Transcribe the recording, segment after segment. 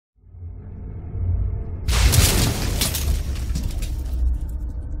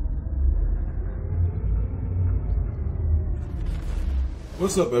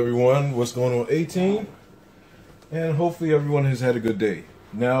What's up, everyone? What's going on, 18? And hopefully everyone has had a good day.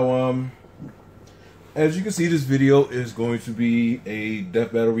 Now, as you can see, this video is going to be a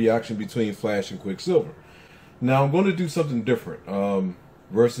death battle reaction between Flash and Quicksilver. Now, I'm going to do something different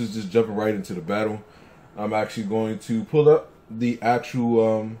versus just jumping right into the battle. I'm actually going to pull up the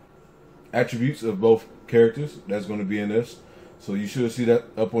actual attributes of both characters that's going to be in this. So you should see that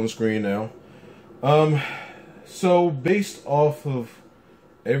up on the screen now. So based off of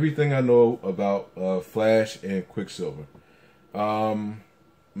everything I know about Flash and Quicksilver,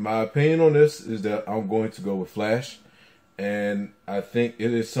 my opinion on this is that I'm going to go with Flash, and I think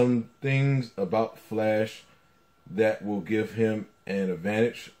it is some things about Flash that will give him an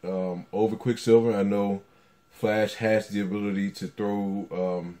advantage over Quicksilver. I know Flash has the ability to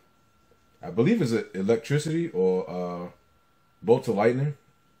throw, I believe it's electricity or bolts of lightning,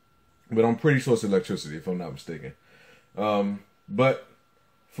 but I'm pretty sure it's electricity if I'm not mistaken. But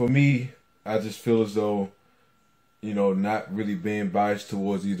for me, I just feel as though, you know, not really being biased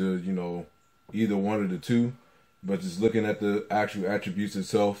towards either one of the two, but just looking at the actual attributes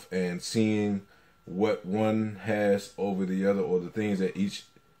itself and seeing what one has over the other, or the things that each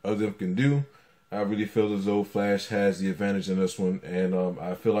of them can do, I really feel as though Flash has the advantage in this one, and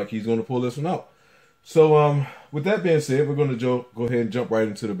I feel like he's going to pull this one out. So with that being said, we're going to go ahead and jump right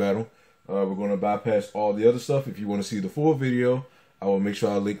into the battle. We're going to bypass all the other stuff. If you want to see the full video, I will make sure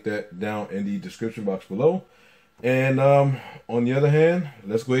I link that down in the description box below. And on the other hand,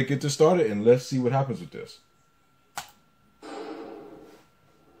 let's go ahead and get this started, and let's see what happens with this.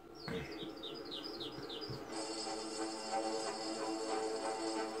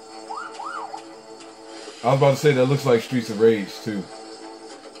 I was about to say that looks like Streets of Rage too.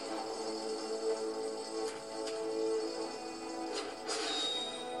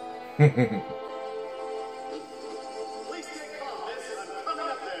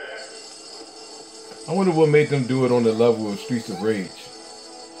 I wonder what made them do it on the level of Streets of Rage.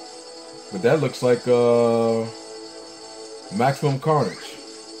 But that looks like Maximum Carnage.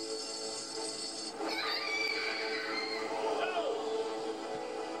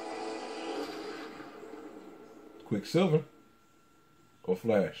 Quicksilver or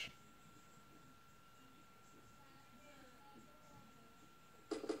Flash?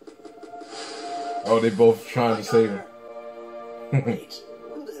 Oh, they both trying to save him. Wait,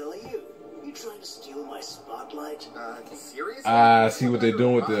 who the hell are you? You trying to steal my spotlight? Seriously? I see what they're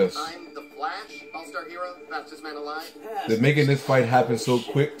doing with this. I'm the Flash, all-star hero, fastest man alive. They're making this fight happen so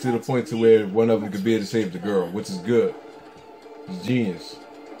quick to the point to where one of them could be able to save the girl, which is good. It's genius.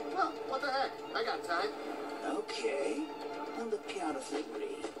 Well, what the heck? I got time. Okay, on the count of 3.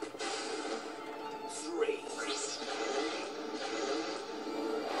 3.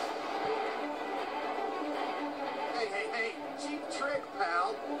 Hey, cheap trick,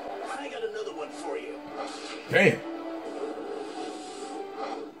 pal. I got another one for you. Damn.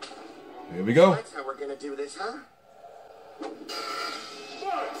 Here we go. That's how we're gonna do this, huh?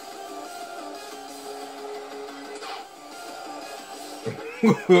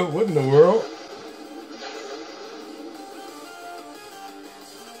 What in the world?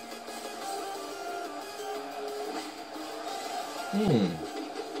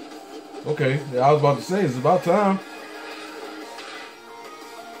 Okay, yeah, I was about to say, it's about time.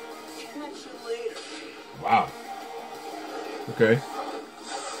 Catch you later. Wow. Okay.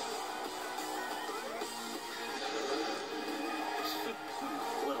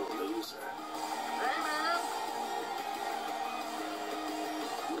 What a loser. Hey, man!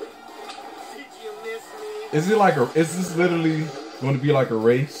 Did you miss me? Is it like is this literally going to be like a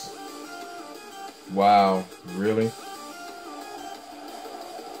race? Wow, really?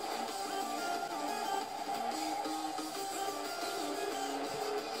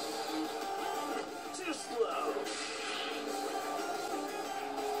 Too slow.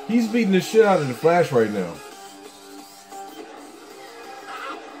 He's beating the shit out of the Flash right now.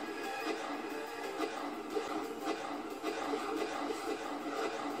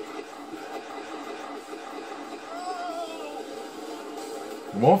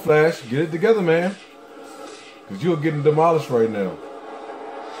 Come on, Flash, get it together, man. Because you're getting demolished right now.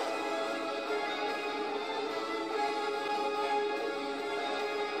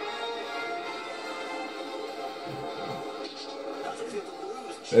 Nothing to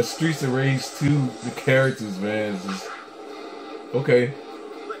lose. That Streets of Rage 2, the characters, man, is just... Okay.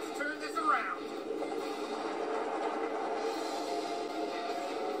 Let's turn this around.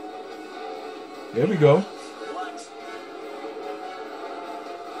 There we go. What?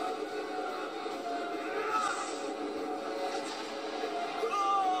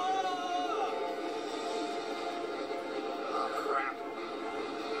 Oh, crap.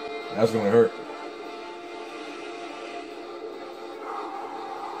 That's gonna hurt.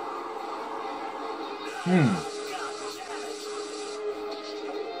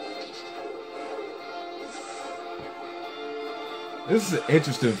 This is an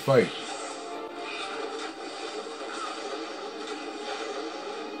interesting fight.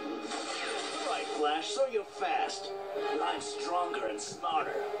 All right, Flash, so you're fast. But I'm stronger and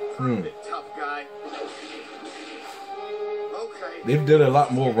smarter. Prove it, tough guy. Okay. They've did a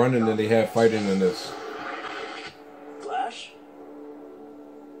lot more running than they have fighting in this. Flash?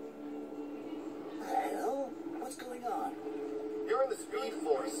 Hell? What's going on? You're in the Speed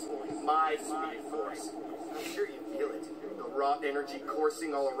Force. My Speed Force. I'm sure you feel it. The raw energy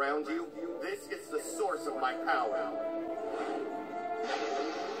coursing all around you. This is the source of my power.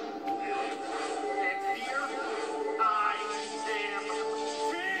 And here, I am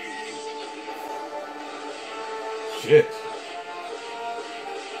King. Shit.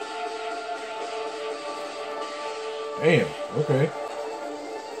 Damn. Okay.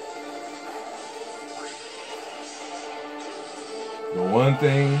 The one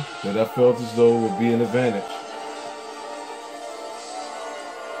thing that I felt as though would be an advantage.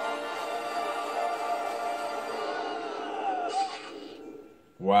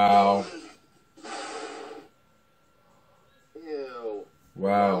 Wow. Ew.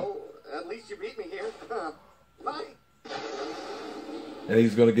 Wow. Well, at least you beat me here. Huh. Bye. And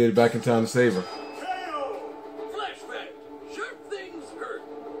he's gonna get it back in time to save her. Flashback. Sharp things hurt.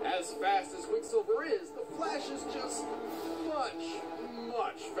 As fast as Quicksilver is, the Flash is just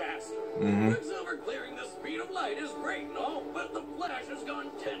much faster. Quicksilver clearing the speed of light is great and all, but the Flash has gone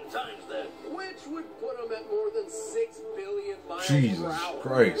 10 times that, which would put him at more than 6 billion miles Jesus per hour.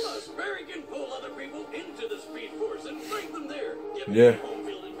 Christ. Plus, Barry can pull other people into the Speed Force and bring them there, giving Yeah. him home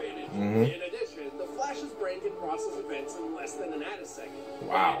field advantage. Mm-hmm. In addition, the Flash's brain can process events in less than an attisecond.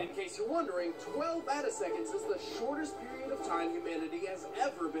 Wow. And in case you're wondering, 12 attiseconds is the shortest period of time humanity has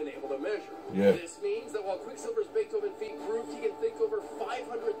ever been able to measure. Yeah. This means that while Quicksilver's Beethoven feat proved he can think over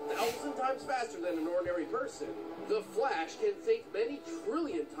 500,000 times faster than an ordinary person, the Flash can think many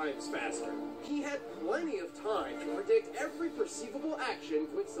trillion times faster. He had plenty of time to predict every perceivable action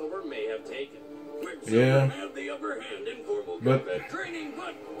Quicksilver may have taken. Quicksilver Yeah. had the upper hand in formal But- combat training,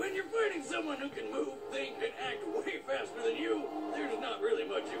 but when you're fighting someone who can move, think, and act way faster than you, there's not really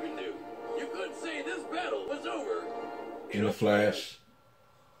much you can do. You could say this battle was over In the Flash.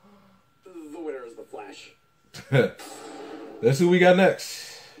 The winner is the Flash. That's who we got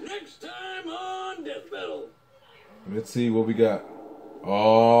next. Next time on Death Battle. Let's see what we got.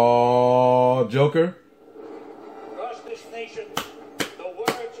 Oh, Joker. Across this nation, the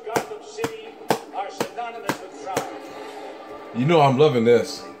words Gotham City are synonymous with crime. You know I'm loving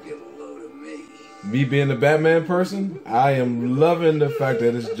this. Me being the Batman person, I am loving the fact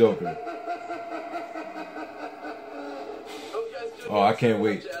that it's Joker. Oh, I can't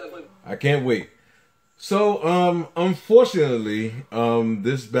wait. I can't wait. So, unfortunately,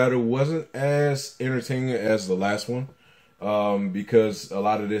 this battle wasn't as entertaining as the last one, because a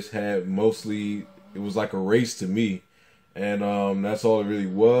lot of this had mostly, it was like a race to me, and that's all it really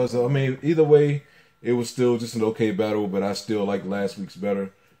was. I mean, either way, it was still just an okay battle, but I still like last week's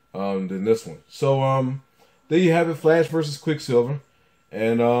better than this one. So, there you have it, Flash versus Quicksilver.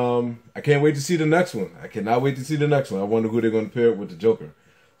 And I can't wait to see the next one. I cannot wait to see the next one. I wonder who they're going to pair it with the Joker.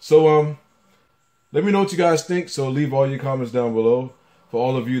 So, let me know what you guys think. So leave all your comments down below. For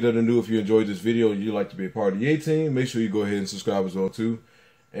all of you that are new, if you enjoyed this video and you'd like to be a part of the A-Team, make sure you go ahead and subscribe as well too.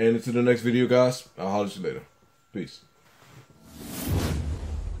 And until the next video, guys, I'll holler at you later. Peace.